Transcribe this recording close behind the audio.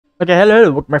Okay,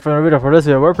 hello, my friend Rita. For this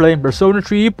video, we're playing Persona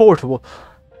 3 Portable.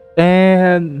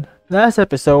 And last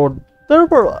episode, there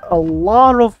were a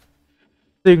lot of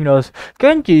signals.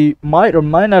 Kenji might or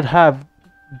might not have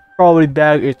probably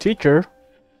bagged a teacher.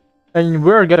 And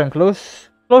we're getting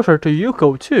closer to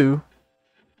Yuko too.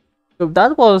 So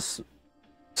that was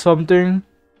something.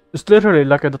 It's literally,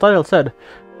 like the title said,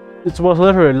 it was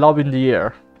literally love in the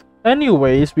air.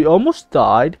 Anyways, we almost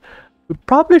died. We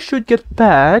probably should get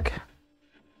back.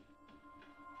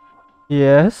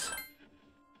 Yes.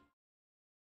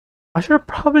 I should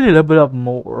probably level up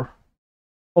more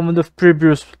on the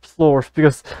previous floors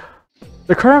because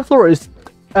the current floor is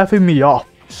effing me up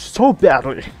so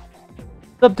badly.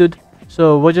 What's up, dude?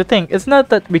 So, what do you think? It's not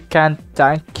that we can't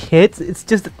tank hits, it's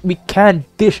just that we can't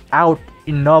dish out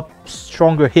enough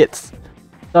stronger hits.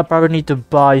 So I probably need to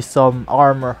buy some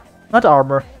armor. Not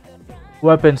armor.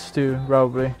 Weapons too,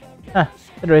 probably.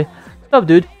 Anyway. What's up,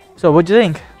 dude? So, what do you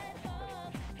think?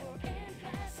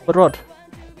 What?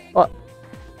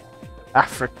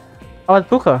 Africa. How about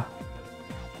Puka?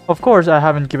 Of course, I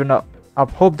haven't given up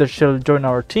hope that she'll join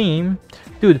our team.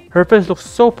 Dude, her face looks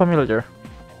so familiar.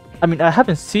 I mean, I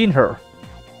haven't seen her.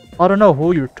 I don't know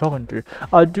who you're talking to.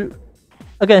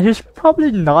 Again, he's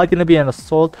probably not gonna be an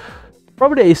assault.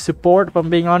 Probably a support, if I'm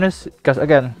being honest. Because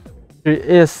again, she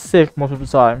is sick most of the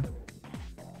time.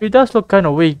 She does look kind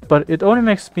of weak, but it only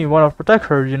makes me want to protect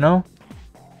her, you know?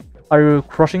 Are you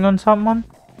crushing on someone?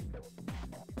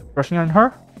 Crushing on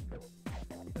her?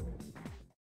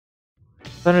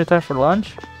 Plenty of time for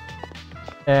lunch.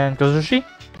 And Kazushi?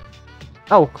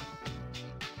 Oh.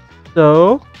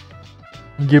 So,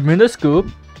 give me the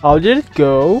scoop. How did it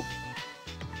go?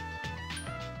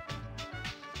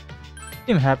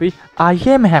 I'm happy. I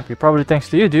am happy, probably thanks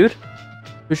to you, dude.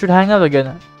 We should hang out again.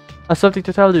 I have something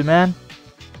to tell you, man.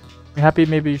 You happy?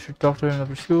 Maybe you should talk to him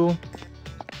after school.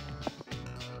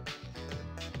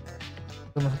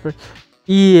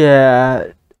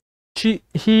 Yeah.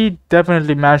 He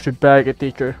definitely managed to bag a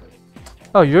teacher.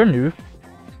 Oh, you're new.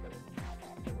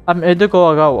 I'm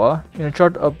Eduko Agawa, in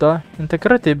charge of the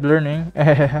integrative learning.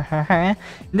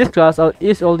 In this class, I'll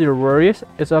ease all your worries.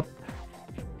 It's like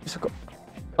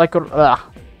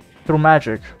through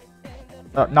magic.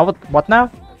 Now what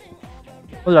now?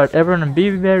 Alright, everyone be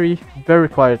very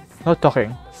quiet. No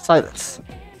talking. Silence.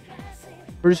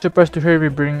 Were you surprised to hear me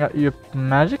bring you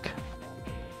magic?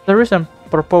 There is a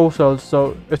proposal,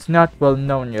 so it's not well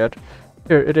known yet.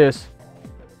 Here it is.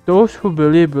 Those who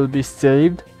believe will be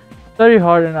saved. Study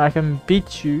hard and I can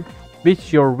beat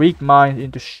your weak mind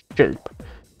into shape.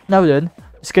 Now then,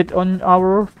 let's get on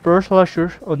our first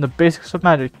lecture on the basics of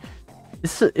magic.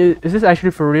 Is this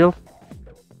actually for real?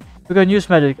 Who can use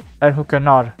magic and who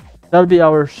cannot? That'll be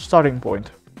our starting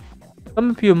point. Some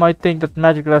of you might think that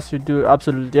magic lets you do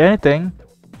absolutely anything,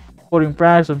 putting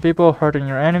pranks on people, hurting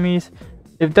your enemies.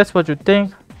 If that's what you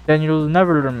think, then you'll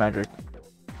never learn magic.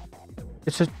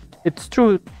 It's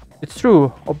true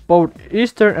of both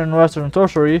Eastern and Western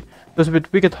sorcery. Those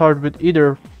with wicked heart would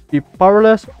either be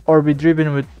powerless or be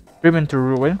driven to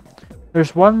ruin.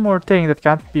 There's one more thing that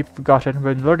can't be forgotten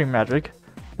when learning magic.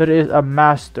 That is a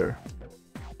master.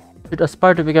 You should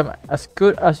aspire to become as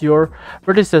good as your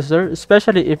predecessor,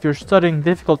 especially if you're studying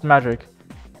difficult magic.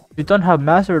 If you don't have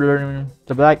master learning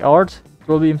the black arts, it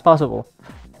will be impossible.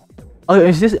 Oh,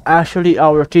 is this actually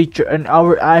our teacher and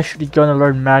we're actually gonna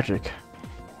learn magic?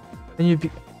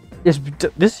 Yes,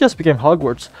 this just became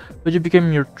Hogwarts. When you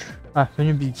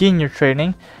begin your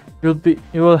training, you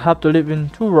will have to live in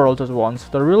two worlds at once: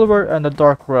 the real world and the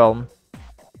dark realm.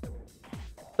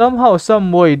 Somehow,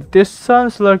 some way, this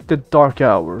sounds like the dark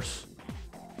hours.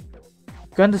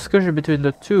 Can't discussion between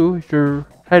the two, you're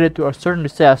headed to a certain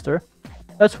disaster.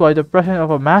 That's why the presence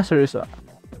of a master is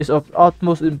of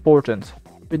utmost importance.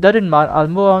 With that in mind, I'll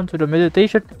move on to the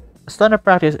meditation, standard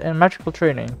practice, and magical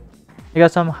training. I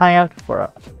got some hangout for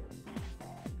us.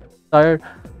 Tired?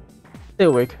 Stay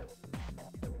awake.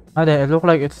 And then it looks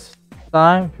like it's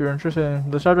time. If you're interested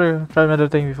in the subject, try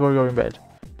meditating before going to bed.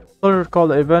 Follow call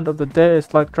the event of the day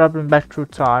is like traveling back through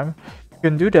time. You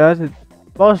can do that.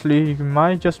 Honestly, you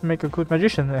might just make a good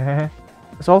magician.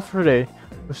 That's all for today.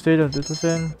 The state of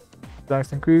discipline,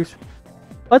 thanks and creeps.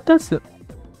 But that's it.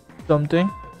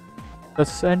 Something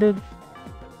that's ended.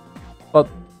 But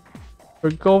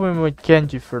we're going with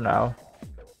Kenji for now.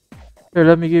 Here,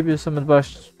 let me give you some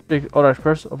advice. Alright,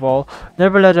 first of all,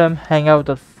 never let them hang out.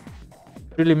 That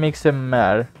really makes them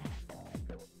mad.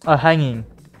 Hanging.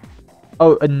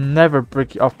 Oh, and never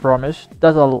break off promise.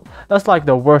 That's like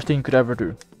the worst thing you could ever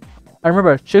do. I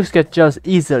remember, chicks get jealous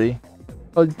easily.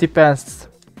 Well, it depends.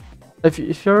 If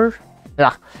your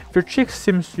chick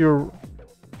seems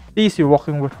sees you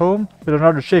walking with home with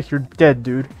another chick, you're dead,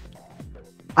 dude.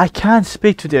 I can't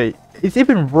speak today. It's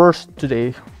even worse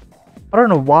today. I don't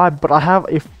know why, but I have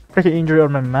a freaking injury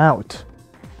on my mouth.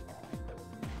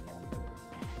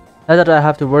 Now that I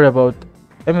have to worry about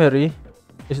Emery,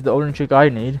 is the only chick I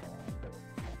need.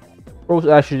 Bro's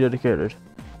actually dedicated.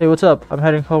 Hey, what's up? I'm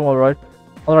heading home, alright?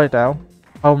 Alright now.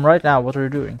 Home right now, what are you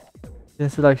doing?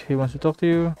 Seems like he wants to talk to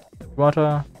you. You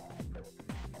wanna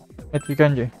meet with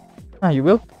Kenji? Ah, you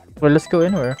will? Well, let's go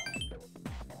anywhere.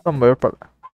 Somewhere, probably.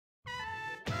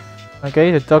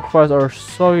 Okay, the dog fights are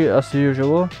soggy as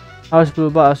usual. How's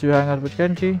Bulba as you hang out with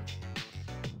Kenji?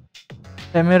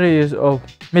 Emiri is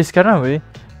Miss Kanawi.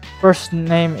 First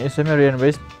name is Emiri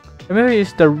anyways. Emiri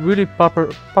is the really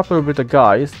popular with the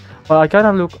guys, but I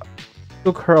kinda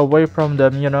took her away from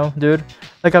them, you know, dude.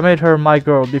 Like I made her my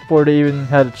girl before they even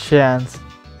had a chance.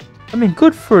 I mean,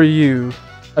 good for you,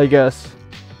 I guess.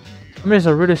 Emiri is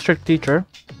a really strict teacher,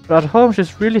 but at home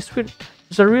she's really sweet.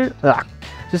 She's a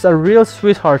real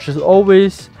sweetheart. She's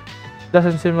always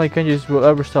doesn't seem like Kenji will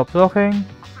ever stop talking.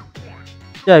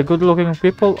 Yeah, good looking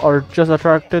people are just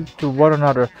attracted to one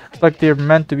another. It's like they're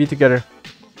meant to be together.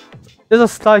 It's a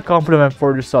slight compliment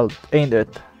for yourself, ain't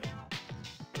it?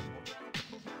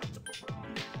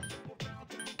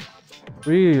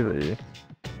 Really?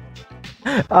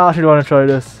 I actually wanna try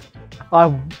this.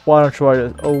 I wanna try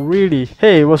this. Oh really?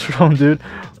 Hey, what's wrong, dude?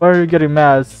 Why are you getting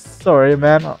mad? Sorry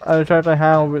man, I try to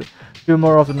hang out with you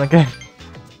more often, okay?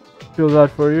 Feel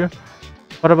bad for you.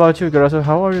 What about you, Garasu?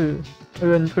 How are you?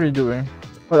 What are you doing?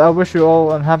 Well, I wish you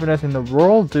all happiness in the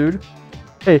world, dude.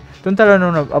 Hey, don't tell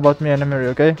anyone about me and Emiri,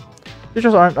 okay?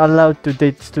 Teachers aren't allowed to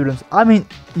date students. I mean,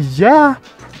 yeah.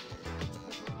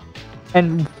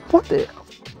 And what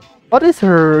is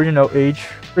her, you know, age,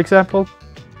 for example?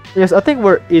 Yes, I think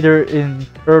we're either in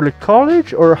early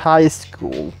college or high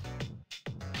school.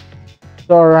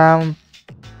 So around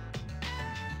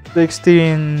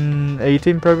 16,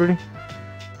 18 probably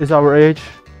is our age.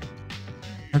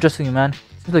 I'm just thinking, man.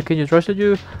 Seems like Kenji trusted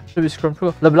you. Should we scrum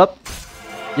through? Level up?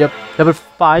 Yep. Level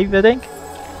 5, I think?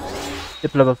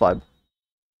 Yep, level 5.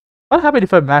 What happened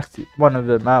if I maxed one of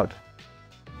them out?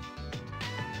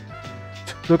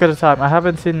 Look at the time. I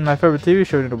haven't seen my favorite TV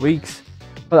show in weeks.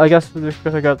 But I guess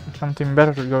because I got something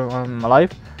better going on in my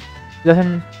life. It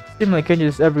doesn't seem like Kenji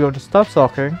is ever going to stop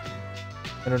talking.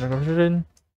 Another conversation.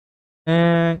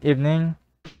 And evening.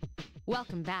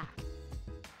 Welcome back.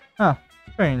 Huh,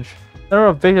 strange. The number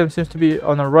of victims seems to be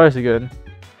on a rise again.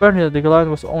 Apparently the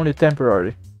decline was only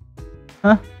temporary.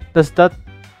 Huh? Does that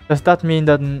mean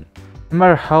that no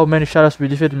matter how many shadows we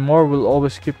defeat, more will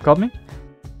always keep coming?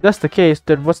 If that's the case,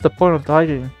 then what's the point of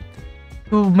hiding?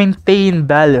 To maintain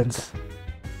balance.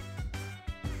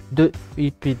 If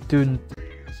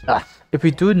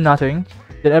we do nothing,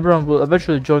 then everyone will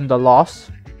eventually join the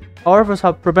loss. Our efforts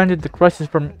have prevented the crisis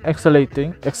from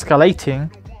escalating.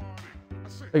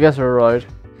 I guess we're right.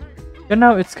 You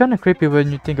know, it's kinda creepy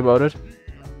when you think about it.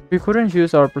 If we couldn't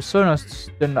use our personas,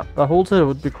 then the whole city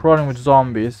would be crawling with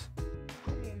zombies.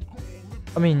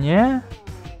 I mean, yeah.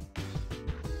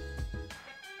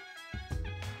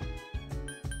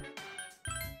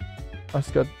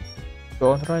 Let's go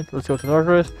on right. Let's go to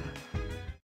Tartarus.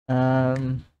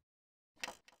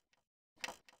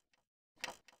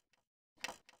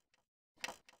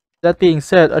 That being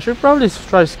said, I should probably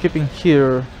try skipping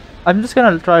here. I'm just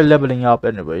gonna try leveling up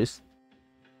anyways.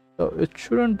 So it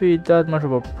shouldn't be that much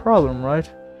of a problem, right?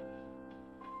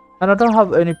 And I don't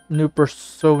have any new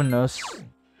personas.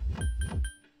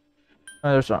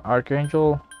 There's an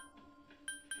Archangel.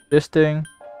 This thing.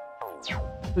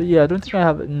 But yeah, I don't think I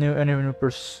have any new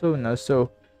personas,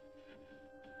 so...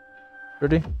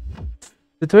 Ready?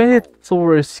 The 20th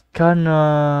floor is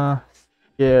kinda...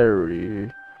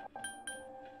 scary.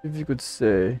 If you could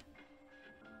say.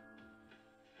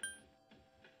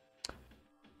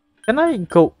 Can I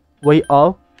go way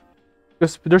up?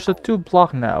 Because there's a 2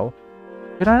 block now.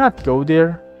 Can I not go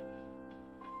there?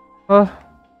 I'll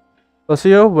see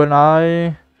you when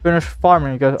I finish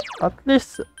farming, because at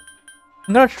least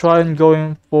I'm gonna try and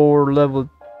going for level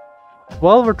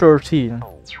 12 or 13.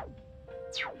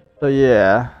 So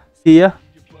yeah, see ya.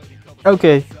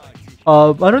 Okay.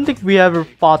 I don't think we ever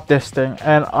fought this thing,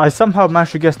 and I somehow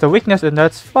managed to guess the weakness, and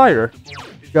that's fire.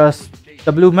 Just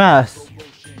the blue mass.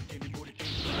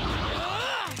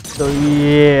 So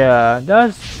yeah,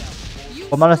 that's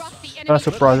kind of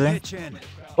surprising.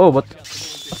 Oh,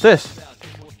 what's this?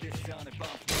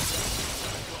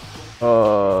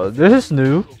 This is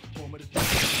new,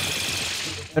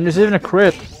 and it's even a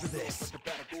crit.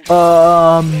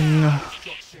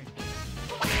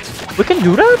 We can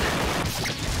do that?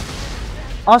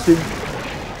 Honestly,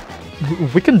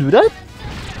 We can do that?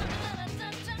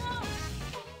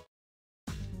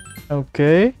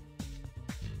 Okay.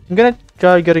 I'm gonna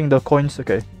try getting the coins.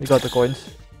 Okay, we got the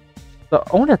coins. So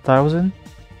only 1,000?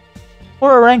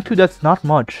 For a rank 2, that's not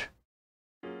much.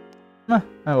 Oh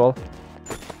well.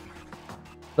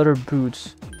 Leather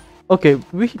boots. Okay,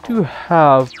 we do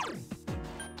have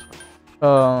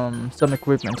some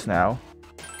equipment now.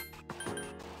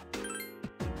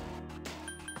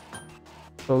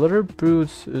 So leather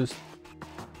boots is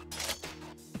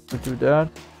to do that.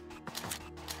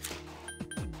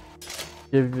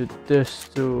 Give it this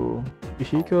to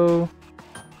Ishiko.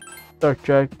 Dark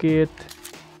jacket.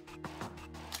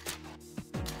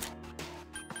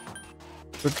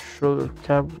 Good shoulder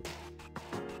cap.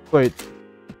 Wait.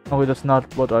 Oh, that's not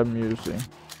what I'm using.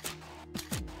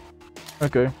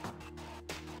 Okay.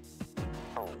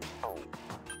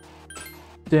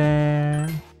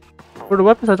 Then for the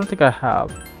weapons, I don't think I have.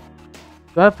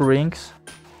 Do I have rings?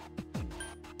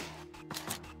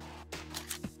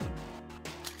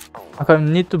 Okay, I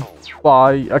need to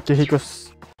buy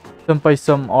Akihiko's senpai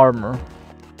some armor.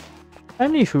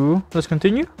 Anywho, let's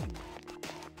continue.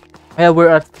 Yeah, we're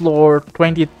at floor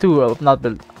 22.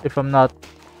 If I'm not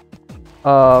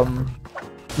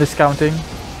discounting,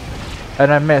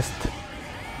 and I missed.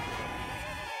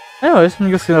 Anyways,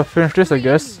 I'm just gonna finish this, I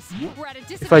guess.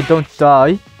 If I don't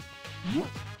die.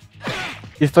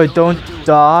 If I don't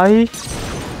die.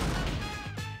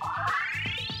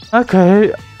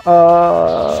 Okay.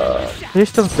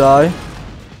 Please don't die.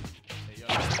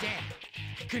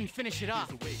 Couldn't finish it off.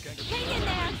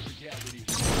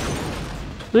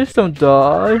 Please don't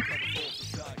die.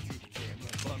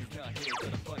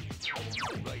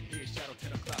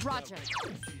 Roger.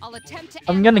 I'll attempt to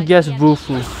I'm gonna guess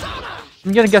Wufu.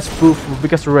 I'm gonna guess Wufu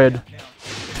because red.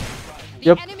 The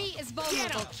Yep. enemy is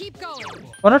vulnerable. Keep going.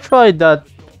 Wanna try that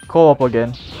co-op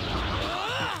again?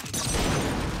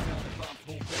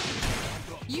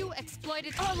 You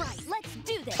exploited. All right, let's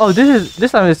do this. Oh,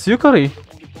 this time it's Yukari.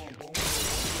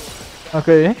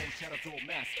 Okay.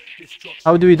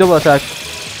 How do we double attack?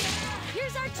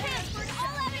 Here's our chance for an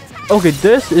all-out attack. Okay,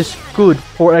 this is good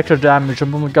for extra damage.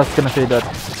 I'm just gonna say that.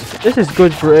 This is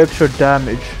good for extra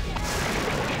damage.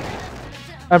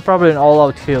 And probably an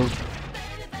all-out kill.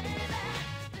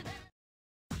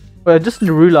 But I just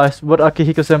realized what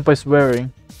Akihiko senpai is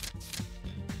wearing.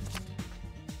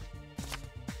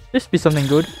 This be something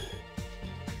good.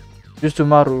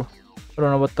 Yusumaru. I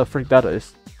don't know what the frick that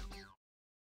is.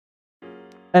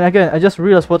 And again, I just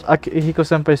realized what Akihiko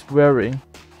senpai is wearing.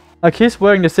 Like, he's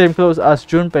wearing the same clothes as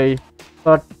Junpei,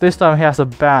 but this time he has a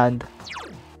band.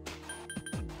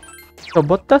 So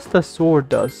what does the sword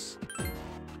does?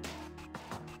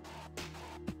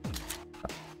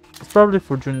 It's probably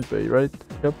for Junpei, right?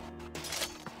 Yep.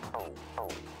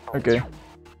 Okay.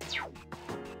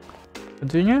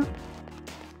 Continue?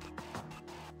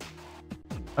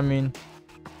 I mean...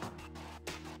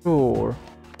 Sure.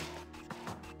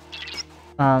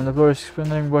 The floor is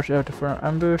spinning, watch out for an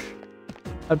ambush.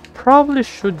 I probably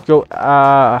should go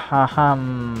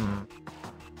I'm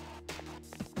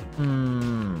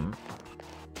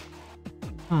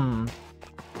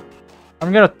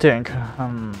gonna think.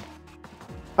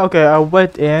 Okay, I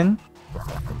went in.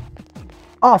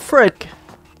 Oh frick!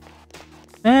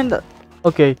 And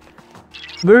okay,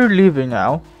 we're leaving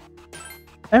now.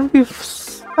 And we've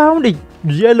found a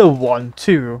yellow one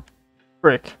too.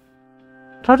 Frick.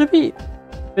 How do we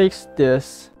fix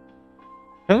this?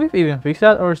 Can we even fix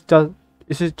that, or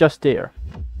is it just there?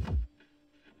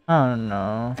 I don't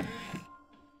know.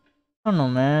 I don't know,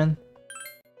 man.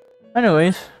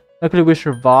 Anyways, luckily we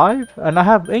survived, and I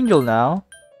have Angel now.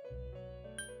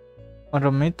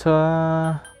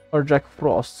 Aromita or Jack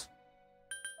Frost.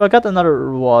 So I got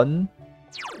another one.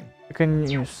 I can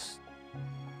use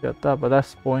get that, but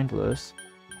that's pointless.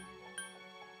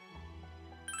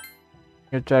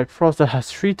 Get Jack Frost that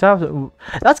has 3,000.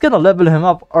 That's gonna level him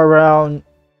up around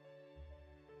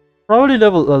probably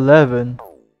level 11.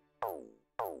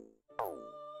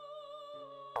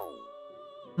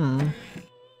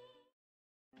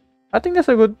 I think that's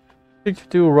a good thing to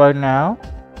do right now.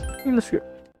 I think let's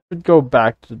go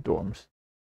back to the dorms.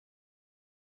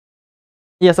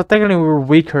 Yeah, so technically we're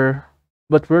weaker,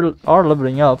 but we are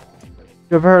leveling up.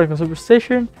 You ever heard of a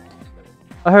conversation?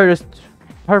 I heard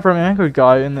from an angry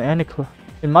guy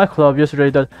in my club yesterday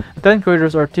that the 10th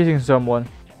graders are teasing someone.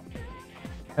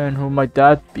 And who might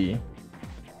that be?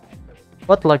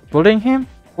 What, like bullying him?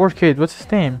 Poor kid, what's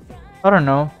his name? I don't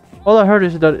know. All I heard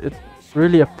is that it's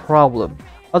really a problem.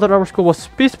 I thought our school was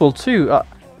peaceful too,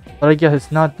 but I guess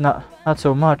it's not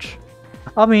so much.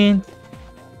 I mean,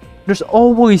 there's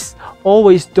always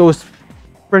those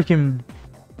freaking,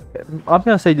 I'm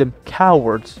gonna say them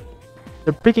cowards.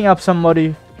 They're picking up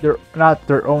somebody they're not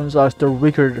their own size, they're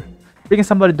weaker. Picking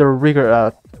somebody they're weaker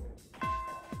at.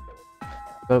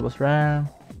 That was ran.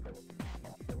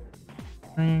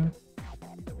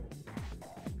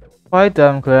 Quiet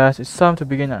down, class. It's time to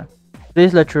begin.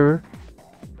 Today's lecture.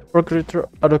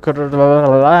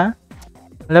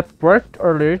 Left worked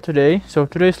earlier today, so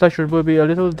today's lecture will be a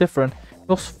little different. It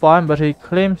was fine, but he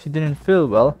claims he didn't feel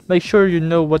well. Make sure you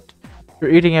know what you're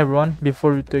eating, everyone,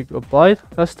 before you take a bite.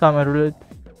 Last time I read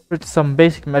some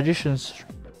basic magician's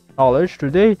knowledge.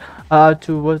 Today I add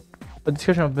to what a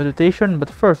discussion of meditation, but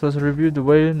first let's review the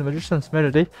way the magicians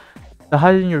meditate. The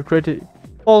hiding your creative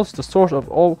pulse, the source of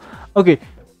all. Okay,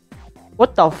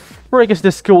 what the frick is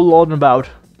this school on about?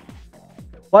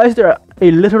 Why is there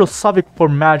a literal subject for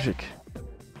magic?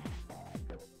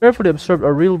 Carefully observe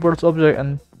a real world object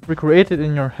and recreate it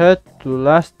in your head to the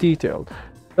last detail.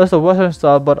 That's the Western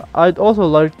style, but I'd also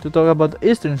like to talk about the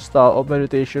Eastern style of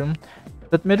meditation.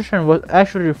 That meditation was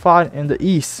actually refined in the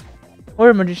East.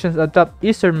 Other magicians adapt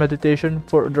Eastern meditation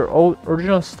for their own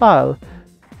original style.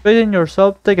 Within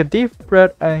yourself, take a deep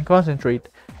breath and concentrate.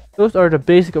 Those are the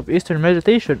basics of Eastern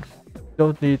meditation. You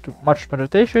don't need much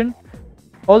meditation.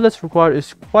 All that's required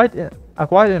is a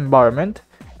quiet environment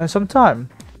and some time.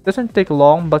 It doesn't take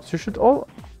long, but you should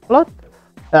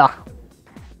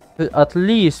at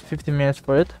least 15 minutes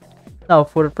for it. Now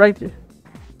for the practice.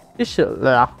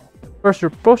 First,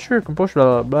 your posture,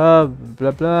 composure, blah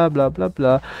blah blah blah blah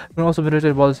blah. You can also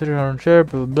meditate while sitting on a chair,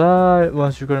 blah blah.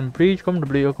 Once you can breathe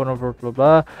comfortably, you can over blah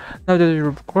blah. Now that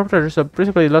you're corporate,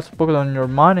 basically let's focus on your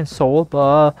mind and soul,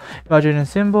 blah. Imagining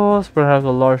symbols, perhaps a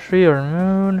large tree or a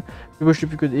moon. You wish you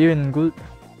could even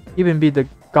be the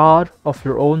god of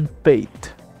your own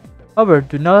fate. However,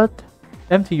 do not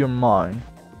empty your mind.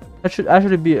 That should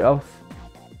actually be a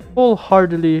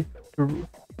full-heartedly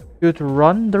to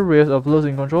run the risk of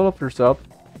losing control of yourself.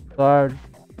 Tired.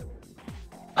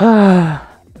 I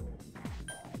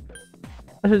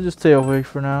should just stay awake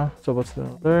for now. So what's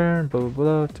to learn? Blah blah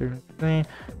blah. Technically,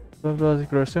 blah blah.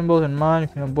 Secure symbols in mind.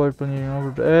 You can avoid pulling over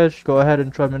the edge. Go ahead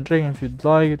and try meditating if you'd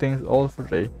like. Thanks all for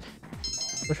today.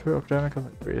 Sure, academic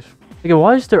increase. Okay,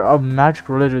 why is there a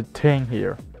magic-related thing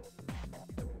here?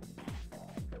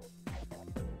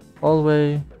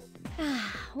 Hallway.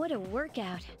 What a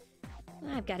workout.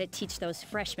 I've got to teach those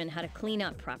freshmen how to clean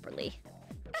up properly.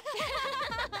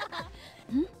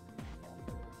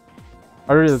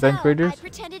 Are you the 10th graders? I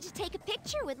pretended to take a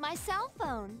picture with my cell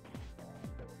phone.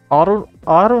 I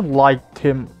don't like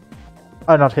him.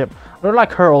 Not him. I don't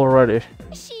like her already.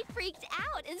 She freaked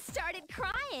out and started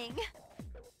crying.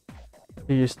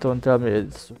 Please don't tell me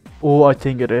it's... Oh, I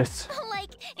think it is.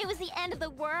 Like it was the end of the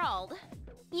world.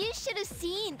 You should have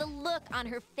seen the look on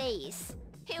her face.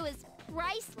 It was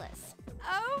priceless.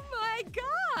 Oh my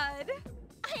god!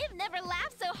 I have never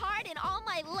laughed so hard in all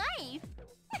my life.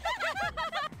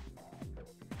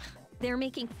 They're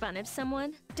making fun of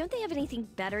someone? Don't they have anything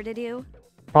better to do?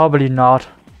 Probably not.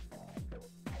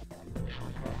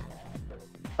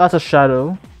 That's a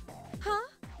shadow. Huh?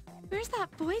 Where's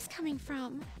that voice coming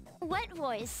from? What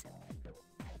voice?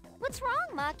 What's wrong,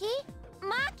 Maki?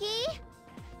 Maki?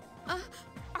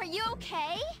 Are you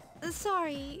okay?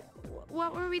 Sorry.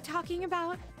 What were we talking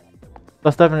about?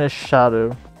 That's definitely a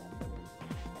shadow.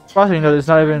 Surprising that it's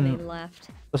not They even... left.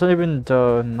 It's not even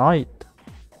the night.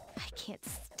 I can't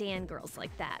stand girls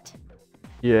like that.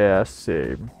 Yeah,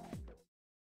 same.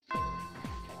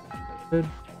 Good.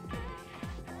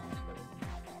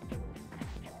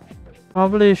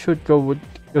 Probably should go with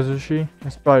Kazushi.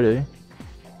 It's Friday.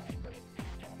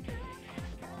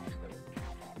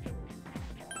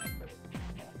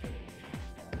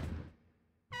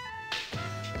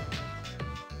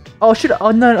 Oh,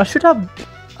 no, I should have.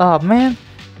 Man,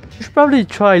 you should probably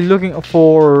try looking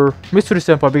for Mystery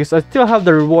Senpai because I still have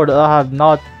the reward that I have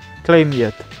not claimed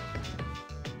yet.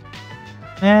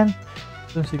 And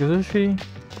don't see Kazushi.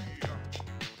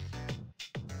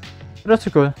 That's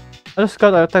good. I just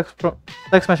got a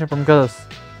text message from Gus.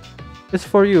 It's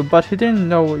for you, but he didn't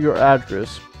know your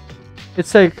address.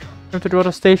 It's like, come to the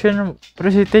auto station. What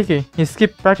is he thinking? He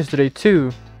skipped practice today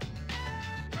too.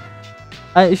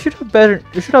 And you should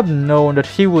have known that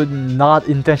he would not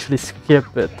intentionally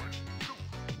skip it.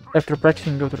 After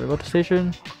practicing, go to the auto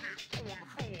station.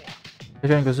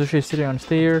 Again, Kazushi is sitting on the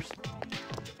stairs.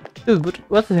 Dude,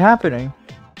 what is happening?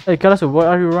 Hey, Karasu, why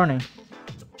are you running?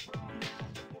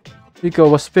 Yuko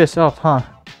was pissed off, huh?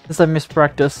 Since I missed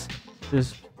practice.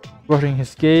 He's rushing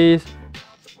his gaze.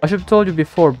 I should have told you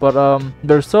before, but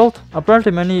the result?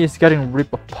 Apparently Manny is getting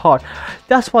ripped apart.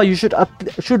 That's why you should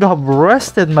have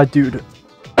rested, my dude.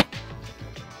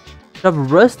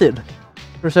 I've rested.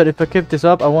 She said if I keep this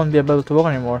up, I won't be able to walk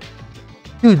anymore.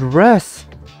 Dude, rest.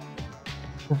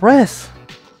 Rest.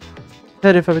 She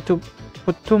said if I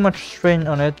put too much strain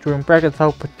on it during practice,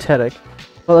 how pathetic.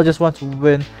 Well, I just want to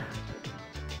win.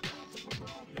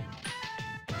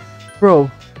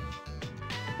 Bro,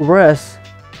 rest.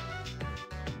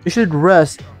 You should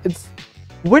rest. It's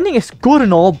winning is good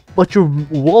and all, but your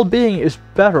well-being is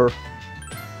better.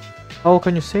 How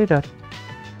can you say that?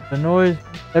 The noise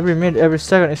every minute, every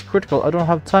second is critical. I don't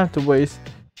have time to waste.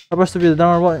 I'm supposed to be the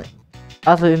 #1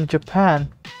 athlete in Japan.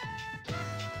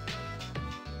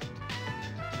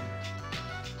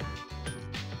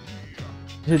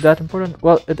 Is it that important?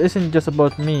 Well, it isn't just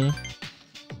about me.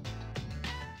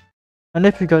 My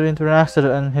nephew got into an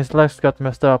accident and his legs got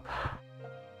messed up.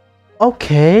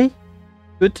 Okay,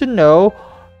 good to know.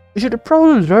 You should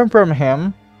probably learn from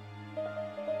him.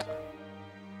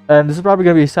 And this is probably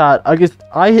gonna be sad. I guess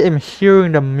I am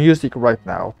hearing the music right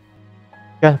now.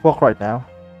 Can't walk right now.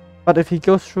 But if he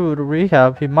goes through the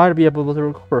rehab, he might be able to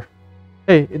recover.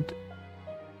 Hey,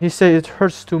 he said it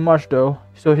hurts too much though,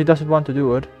 so he doesn't want to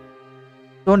do it.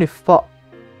 It's only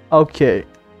okay,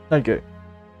 not good.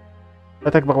 I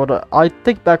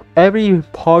take back every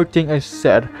part thing I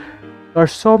said. There are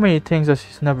so many things that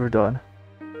he's never done.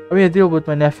 I mean, I deal with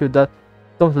my nephew that.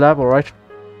 Don't laugh, alright?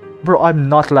 Bro, I'm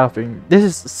not laughing. This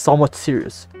is somewhat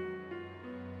serious.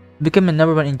 Becoming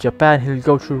 #1 in Japan, he'll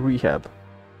go through rehab.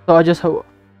 So I just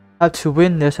have to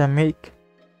win this and make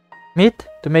it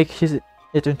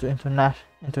into international.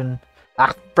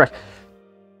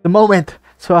 The moment.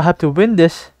 So I have to win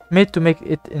this, to make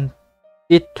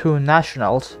it to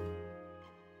nationals.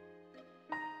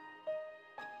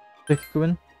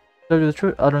 Win. Tell you the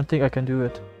truth, I don't think I can do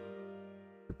it.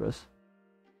 Because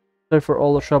sorry for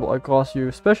all the trouble I caused you,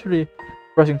 especially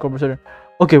pressing conversation.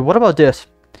 Okay, what about this?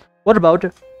 What about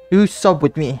you sub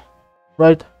with me,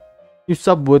 right? You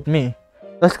sub with me.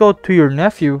 Let's go to your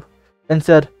nephew and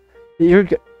said you're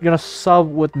gonna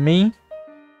sub with me,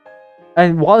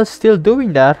 and while still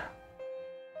doing that,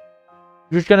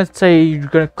 you're gonna say you're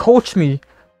gonna coach me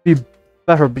be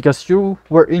better because you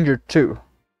were injured too.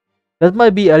 That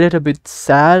might be a little bit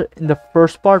sad in the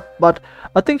first part, but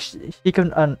I think he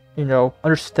can,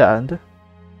 understand.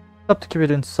 Stop to keep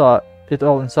it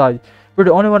all inside. You're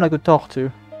the only one I could talk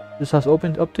to. This has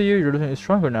opened up to you. Your listening is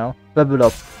stronger now. Level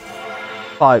up.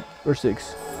 5 or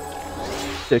 6.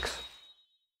 6.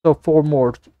 So 4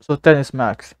 more. So 10 is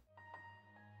max.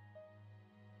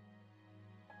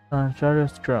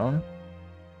 Charlie's grown.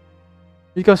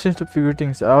 Yika seems to figure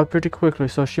things out pretty quickly,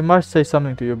 so she might say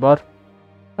something to you, but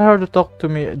tell her to talk to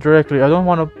me directly. I don't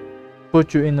want to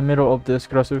put you in the middle of this,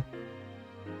 Karasu.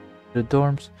 The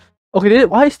dorms. Okay,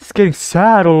 why is this getting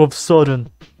sad all of a sudden?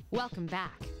 Welcome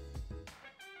back.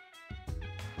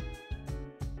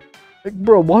 Like,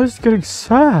 bro, why is it getting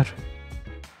sad?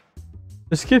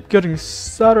 This keeps getting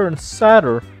sadder and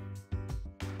sadder.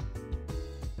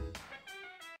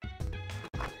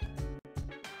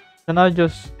 Can I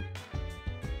just...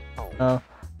 Okay,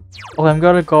 I'm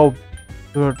gonna go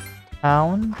to a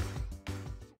town.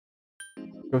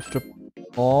 Go to the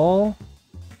mall.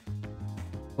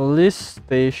 Police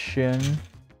station.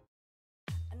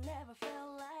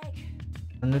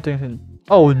 New things in...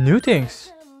 Oh, new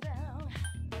things!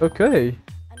 Okay.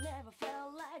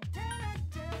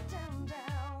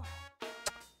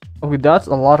 Okay, that's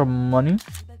a lot of money.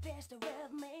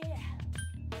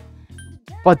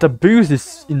 But the boost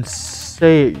is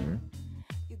insane.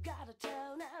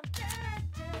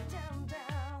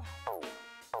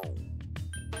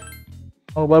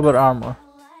 Oh, what about armor?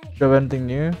 Do you have anything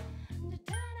new?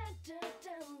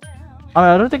 I mean,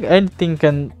 I don't think anything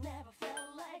can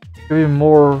be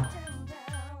more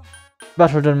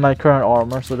better than my current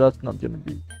armor, so that's not gonna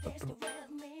be.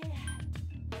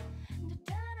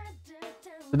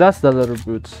 So that's the leather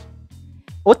boots.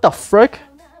 What the frick?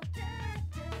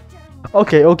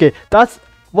 Okay, that's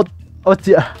what's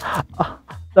the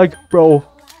like, bro.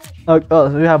 Like, so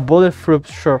we have bulletproof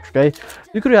shirt, okay?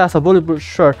 You could have a bulletproof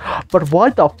shirt, but why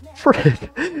the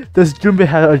frick does Junpei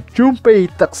have a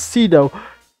Junpei tuxedo?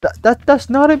 That does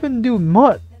not even do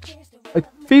much. Like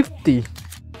 50,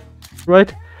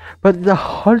 right? But it's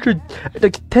 100,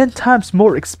 like 10 times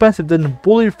more expensive than a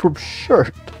bulletproof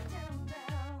shirt.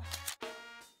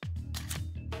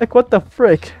 Like, what the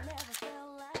frick?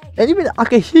 And even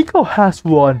Akihiko has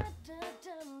one.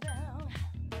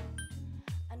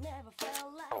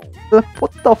 Like,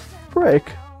 what the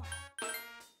frick?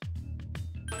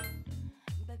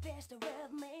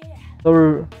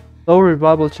 Low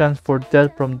revival chance for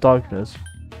death from darkness.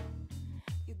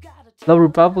 Low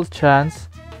revival chance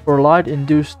for light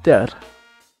induced death.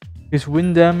 There's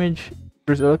wind damage,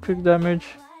 there's electric damage.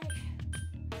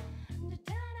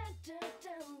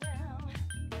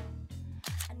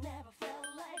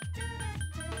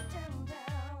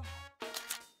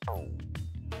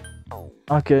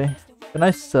 Okay, can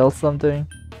I sell something?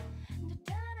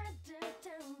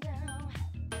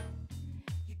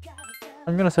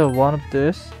 I'm gonna sell one of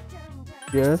this.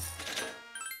 Yes.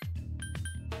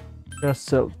 I'm gonna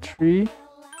sell 3.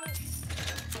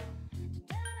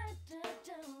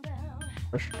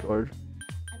 Restored.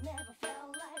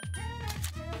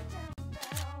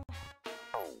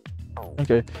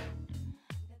 Okay.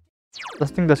 I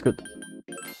think that's good.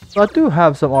 So I do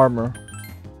have some armor.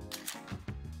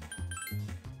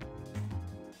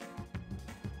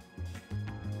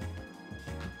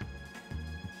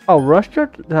 Oh, rush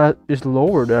charge that is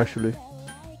lowered actually.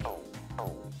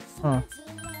 Huh.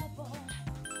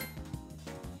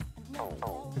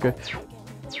 Okay.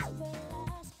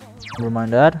 Never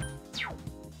mind that.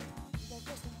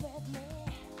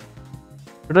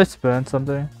 Should I spend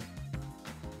something?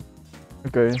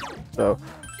 Okay, so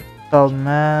tell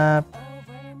map.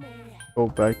 Go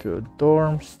back to the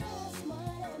dorms.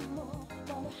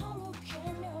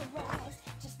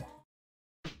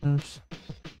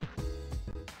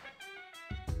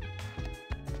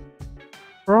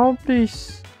 Probably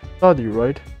study,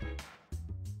 right?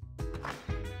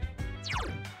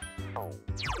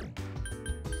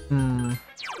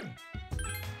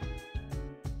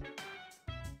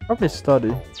 Probably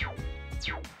study.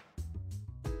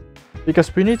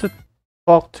 Because we need to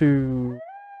talk to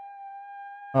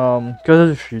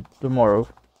Kazushi tomorrow.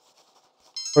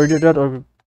 Or either that or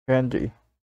Candy.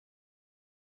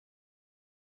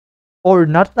 Or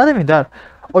not even that.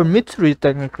 Or Mitsuri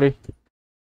technically.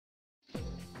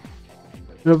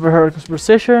 Over her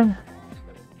conversation.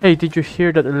 Hey, did you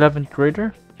hear that 11th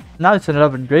grader? Now it's an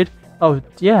 11th grade. Oh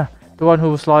yeah, the one who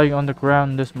was lying on the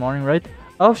ground this morning, right?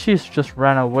 Oh, she's just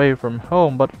ran away from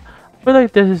home, but I feel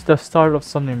like this is the start of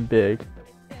something big.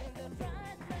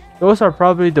 Those are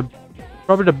probably the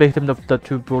victims of the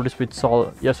 2 bullies we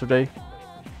saw yesterday.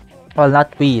 Well,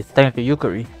 not we, technically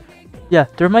Yukari. Yeah,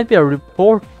 there might be a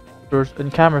reporters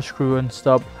and camera crew and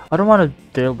stuff. I don't want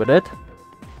to deal with it.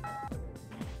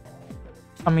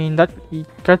 I mean,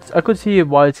 I could see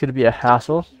why it's gonna be a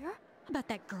hassle. Hear about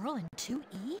that girl in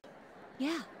 2E?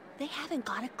 Yeah, they haven't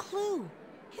got a clue.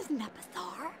 Isn't that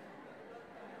bizarre?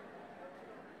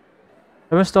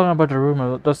 I was talking about the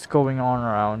rumor that's going on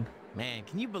around. Man,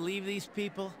 can you believe these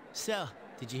people? So,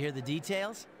 did you hear the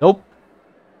details? Nope.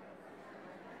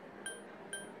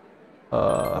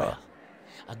 Well,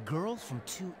 a girl from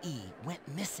 2E went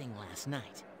missing last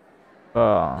night.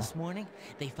 This morning,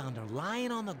 they found her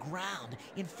lying on the ground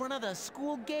in front of the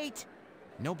school gate.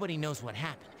 Nobody knows what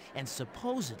happened, and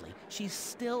supposedly she's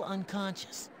still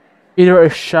unconscious. Either a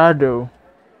shadow.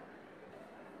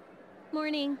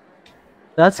 Morning.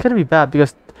 That's gonna be bad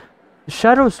because the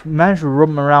shadows manage to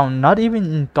roam around not even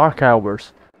in dark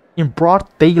hours, in broad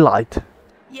daylight.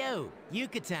 Yo,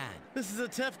 Yucatan. This is a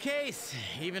tough case,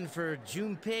 even for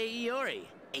Junpei Iori,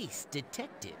 ace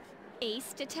detective.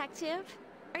 Ace detective?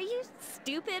 Are you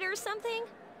stupid or something?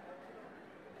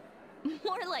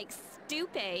 More like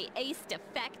stupe, ace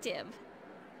defective.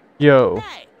 Yo.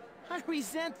 Hey, I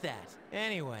resent that.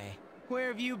 Anyway, where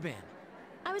have you been?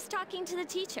 I was talking to the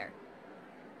teacher.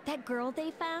 That girl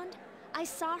they found? I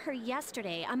saw her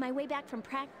yesterday on my way back from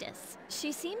practice.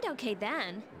 She seemed okay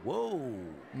then. Whoa,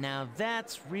 now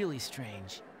that's really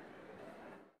strange.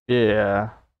 Yeah.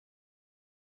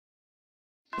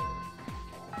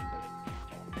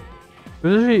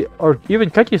 Usually, or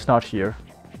even Kaki's not here.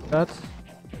 That's...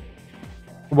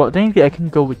 Well, technically I can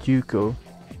go with Yuko.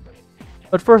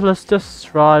 But first, let's just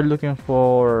try looking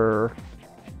for...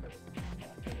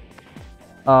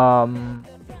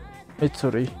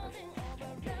 Mitsuri.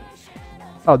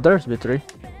 Oh, there's Mitsuri.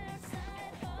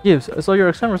 Gibbs, I saw your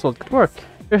exam result. Good work.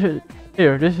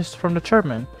 Here, this is from the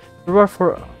chairman. Reward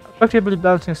for effectively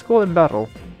balancing school and battle.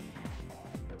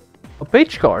 A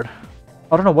page card?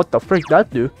 I don't know what the frick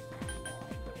that do.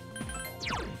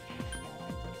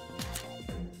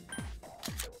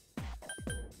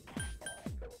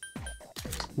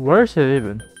 Where is it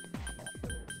even?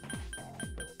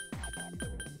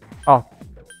 Oh.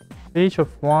 Page of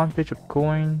 1, page of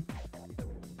coin.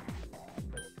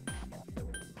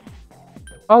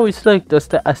 Oh, it's like the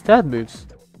stat moves.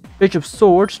 Page of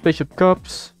swords, page of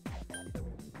cups.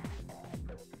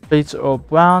 Page of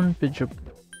 1, page of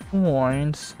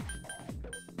coins.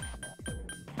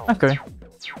 Okay.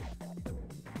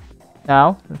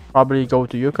 Now, probably go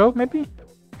to Yuko, maybe?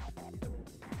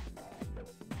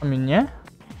 I mean, yeah.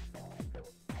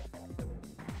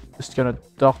 just gonna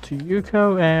talk to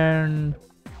Yuko and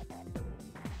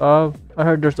I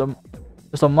heard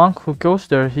there's a monk who goes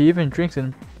there. He even drinks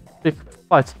and big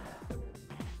fights.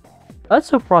 That's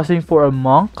surprising for a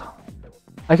monk.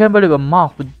 I can't believe a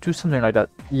monk would do something like that.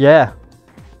 Yeah.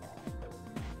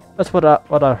 That's what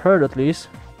I heard at least.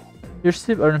 You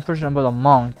receive an impression about a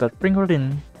monk that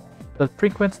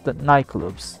frequents the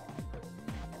nightclubs.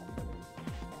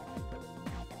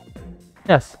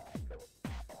 Yes.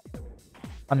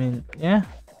 I mean, yeah.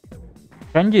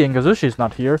 Kenji and Kazushi is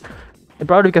not here. And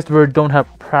probably because we don't have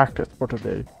practice for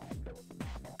today.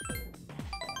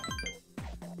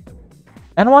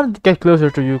 And I wanted to get closer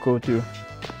to Yuko too.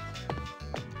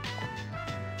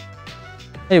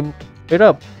 Hey, wait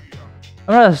up.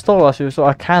 I'm not as tall as you, so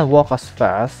I can't walk as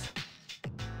fast.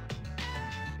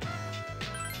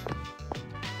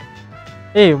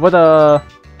 Hey, what no,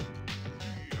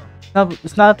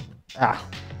 it's not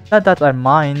not that I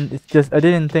mind, it's just I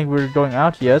didn't think we were going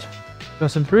out yet. So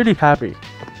I'm really happy.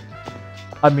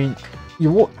 I mean,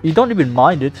 you don't even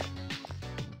mind it.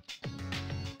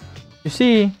 You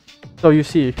see? So you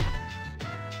see.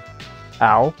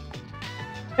 Ow.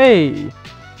 Hey!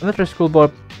 Another schoolboy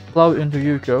plowed into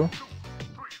Yuko.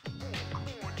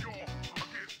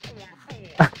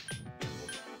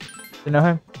 You know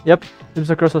him? Yep, lives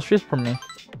across the street from me.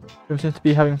 He seems to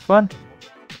be having fun.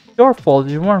 Your fault,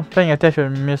 you weren't paying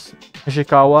attention, Miss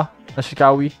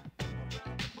Nishikawi.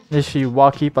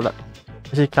 Nishiwaki pala.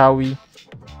 Nishikawi.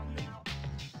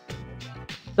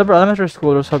 Several elementary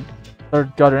schoolers are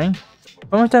gathering.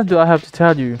 How many times do I have to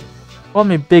tell you? Call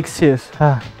me Big Sis.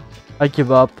 I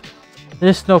give up.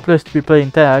 There's no place to be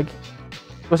playing tag.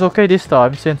 It was okay this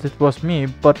time since it was me,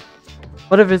 but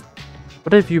what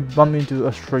if you bump into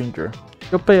a stranger?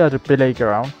 Go play at the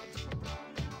playground.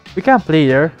 We can't play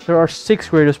there. There are 6th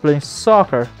graders playing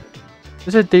soccer.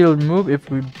 They said they'll move if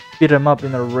we beat them up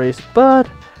in a race, but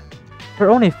we're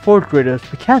only 4th graders.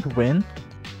 We can't win.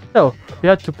 So we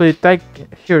had to play tag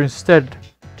here instead.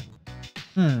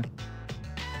 I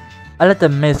let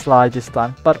them miss slide this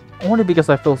time, but only because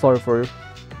I feel sorry for you.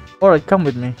 Alright, come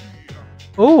with me.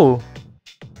 Oh,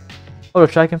 the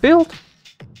track and field?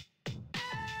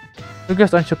 You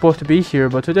guys aren't supposed to be here,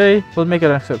 but today we'll make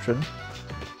an exception.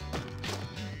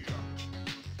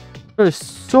 It is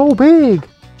so big!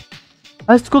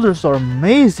 High schoolers are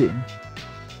amazing!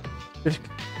 If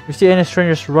you see any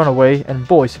strangers, run away, and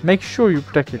boys, make sure you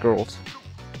protect the girls.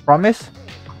 Promise?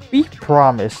 We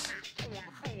promise.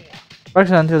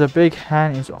 Practice until the big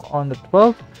hand is on the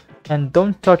 12th, and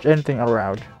don't touch anything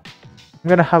around. I'm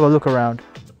gonna have a look around.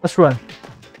 Let's run.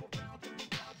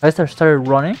 I started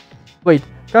running. Wait,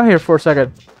 come here for a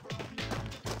second.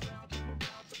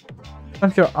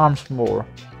 Pump your arms more.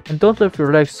 And don't lift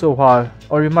your legs so high,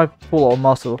 or you might pull a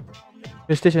muscle.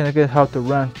 You're teaching to get how to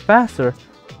run faster.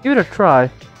 Give it a try.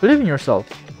 Believe in yourself.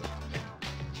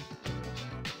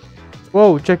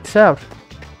 Whoa, check this out.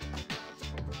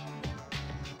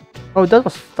 Oh, that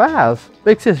was fast.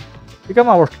 Big Sis, become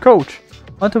our coach.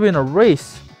 Want to win a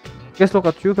race. Kids look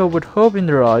at Yuko with hope in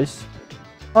their eyes.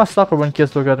 I'm a sucker when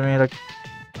kids look at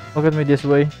me this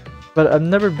way. But I've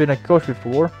never been a coach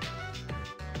before.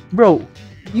 Bro,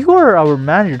 you are our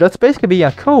manager. That's basically being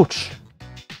a coach.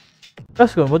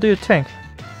 Prescott, what do you think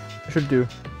I should do?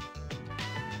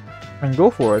 And go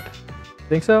for it.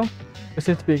 Think so? We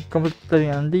seem to be completing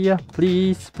an idea.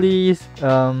 Please.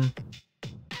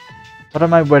 What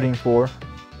am I waiting for?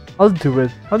 I'll do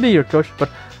it. I'll be your coach, but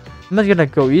I'm not gonna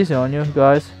go easy on you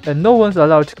guys. And no one's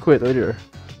allowed to quit either.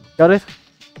 Got it?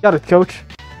 Got it, coach.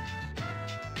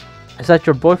 Is that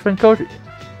your boyfriend, coach?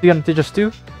 You gonna teach us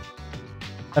too?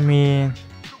 I mean,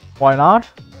 why not?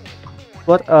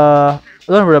 But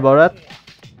don't worry about that.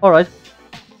 Alright.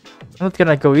 I'm not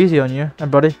gonna go easy on you. And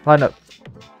buddy, line up.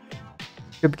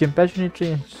 You begin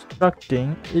passionately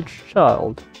instructing each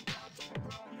child.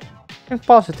 Think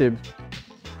positive.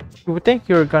 If you think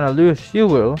you're gonna lose, you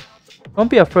will. Don't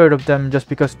be afraid of them just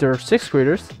because they're 6th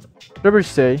graders. Whatever you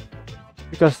say.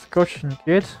 Because coaching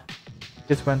kids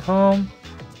went home.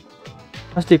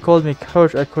 As they called me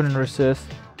coach, I couldn't resist.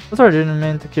 I'm sorry I didn't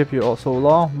mean to keep you all so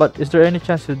long, but is there any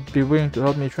chance you'd be willing to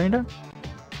help me train them?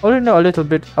 I already know a little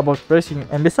bit about racing,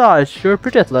 and besides, you're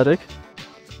pretty athletic.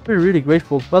 We're really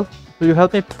grateful. Well, will you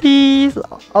help me, please?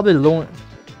 I'll be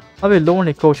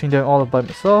lonely coaching them all by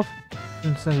myself.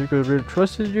 And since we could really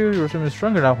trusted you, you're assuming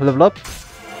stronger now. Level up.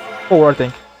 4, I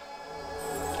think.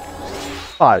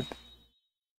 5.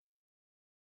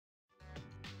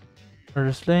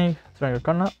 Wrestling, Strength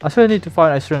Arcana. I still need to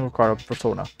find a Strength Arcana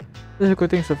persona. This is a good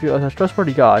thing of you as a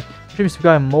trustworthy guy, which seems to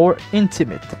become more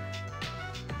intimate.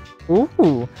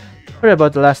 Ooh, sorry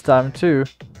about the last time too.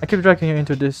 I keep dragging you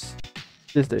into this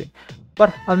this day.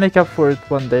 But I'll make up for it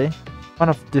one day. One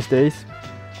of these days.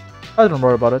 I don't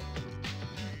worry about it.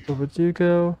 Over you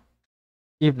go.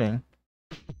 Evening.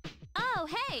 Oh,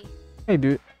 hey! Hey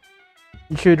dude.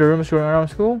 You sure the rumors going around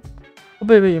school? Oh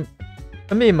baby,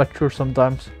 I'm being immature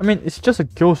sometimes. I mean, it's just a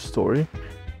ghost story.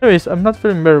 Anyways, I'm not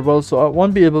feeling very well, so I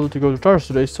won't be able to go to church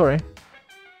today, sorry.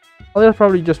 I'll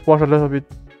probably just watch a little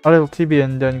TV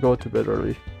and then go to bed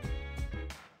early.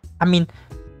 I mean,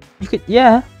 you could,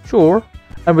 yeah, sure.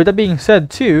 And with that being said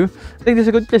too, I think this is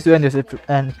a good place to end this.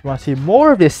 And if you want to see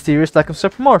more of this series, like and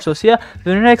subscribe for more. So see ya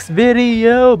in the next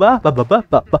video. Bye.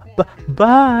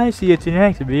 Bye. See you in the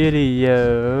next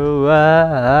video.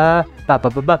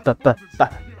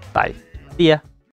 Bye. See ya.